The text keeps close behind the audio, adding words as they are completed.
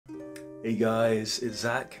Hey guys, it's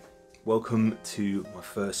Zach. Welcome to my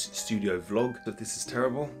first studio vlog. If this is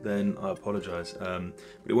terrible, then I apologise. But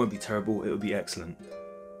it won't be terrible, it will be excellent.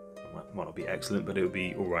 It might not be excellent, but it will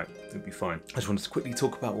be alright. It will be fine. I just wanted to quickly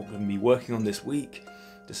talk about what I'm going to be working on this week.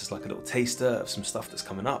 This is like a little taster of some stuff that's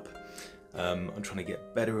coming up. I'm trying to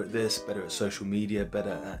get better at this, better at social media,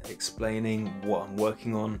 better at explaining what I'm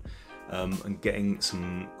working on, and getting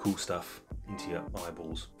some cool stuff into your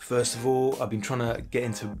eyeballs. First of all, I've been trying to get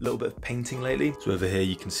into a little bit of painting lately. So over here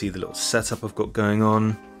you can see the little setup I've got going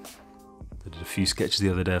on. I did a few sketches the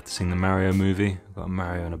other day after seeing the Mario movie. I've got a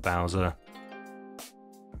Mario and a Bowser.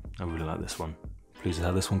 I really like this one. Pleased with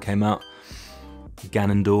how this one came out.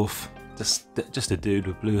 Ganondorf, just a dude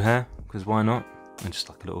with blue hair, because why not? And just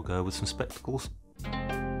like a little girl with some spectacles.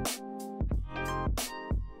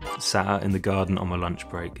 Sat out in the garden on my lunch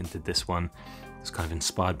break and did this one. It's kind of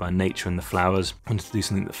inspired by nature and the flowers. Wanted to do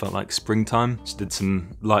something that felt like springtime. Just did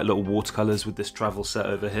some light little watercolours with this travel set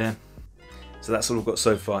over here. So that's all I've got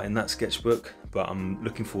so far in that sketchbook, but I'm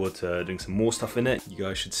looking forward to doing some more stuff in it. You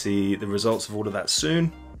guys should see the results of all of that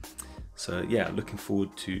soon. So yeah, looking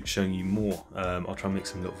forward to showing you more. I'll try and make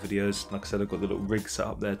some little videos. Like I said, I've got the little rig set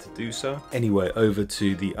up there to do so. Anyway, over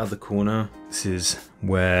to the other corner. This is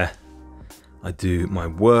where I do my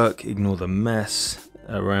work, ignore the mess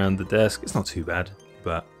around the desk. It's not too bad,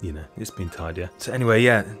 but you know, it's been tidier. So anyway,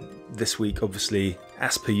 yeah, this week, obviously,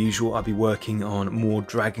 as per usual, I'll be working on more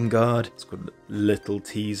Dragon Guard. It's got a little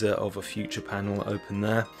teaser of a future panel open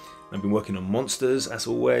there. I've been working on monsters, as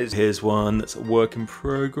always. Here's one that's a work in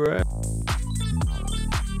progress.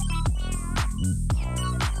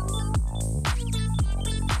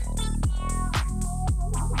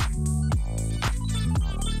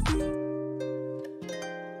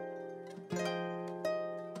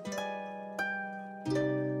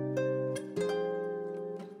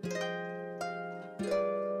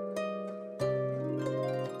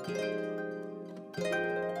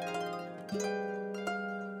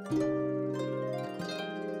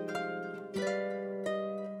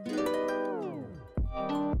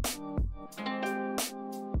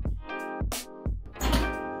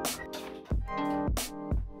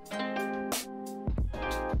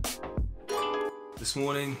 This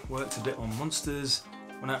morning, worked a bit on monsters,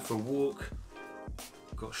 went out for a walk,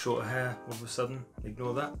 got shorter hair all of a sudden,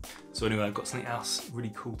 ignore that. So anyway, I've got something else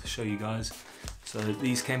really cool to show you guys. So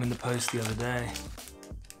these came in the post the other day.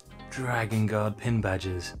 Dragon Guard pin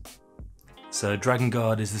badges. So Dragon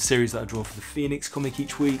Guard is the series that I draw for the Phoenix comic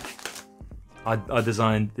each week. I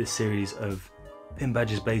designed this series of pin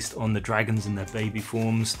badges based on the dragons in their baby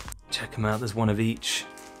forms. Check them out, there's one of each.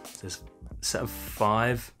 There's a set of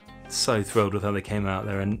 5. So thrilled with how they came out.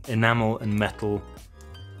 They're in enamel and metal.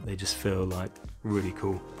 They just feel like really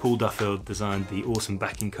cool. Paul Duffield designed the awesome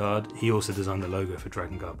backing card. He also designed the logo for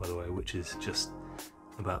Dragon Guard, by the way, which is just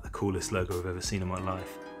about the coolest logo I've ever seen in my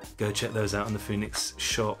life. Go check those out in the Phoenix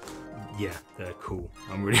shop. Yeah, they're cool.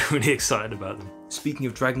 I'm really excited about them. Speaking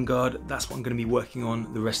of Dragon Guard, that's what I'm going to be working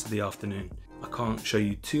on the rest of the afternoon. I can't show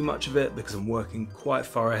you too much of it because I'm working quite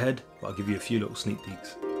far ahead, but I'll give you a few little sneak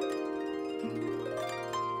peeks.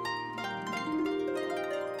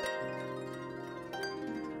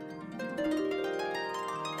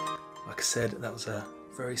 Like I said, that was a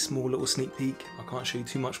very small little sneak peek. I can't show you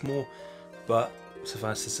too much more, but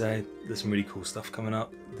suffice to say, there's some really cool stuff coming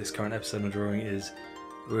up. This current episode I'm drawing is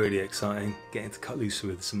really exciting, getting to cut loose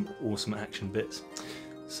with some awesome action bits.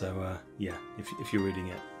 So yeah, if you're reading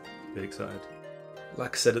it, be excited.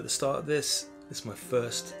 Like I said at the start of this is my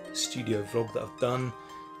first studio vlog that I've done,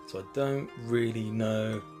 so I don't really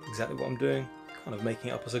know exactly what I'm doing, kind of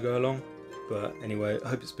making it up as I go along. But anyway, I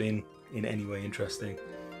hope it's been in any way interesting.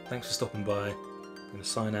 Thanks for stopping by. I'm going to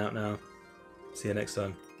sign out now. See you next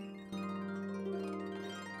time.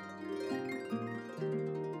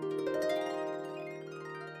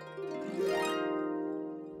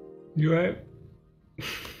 You right?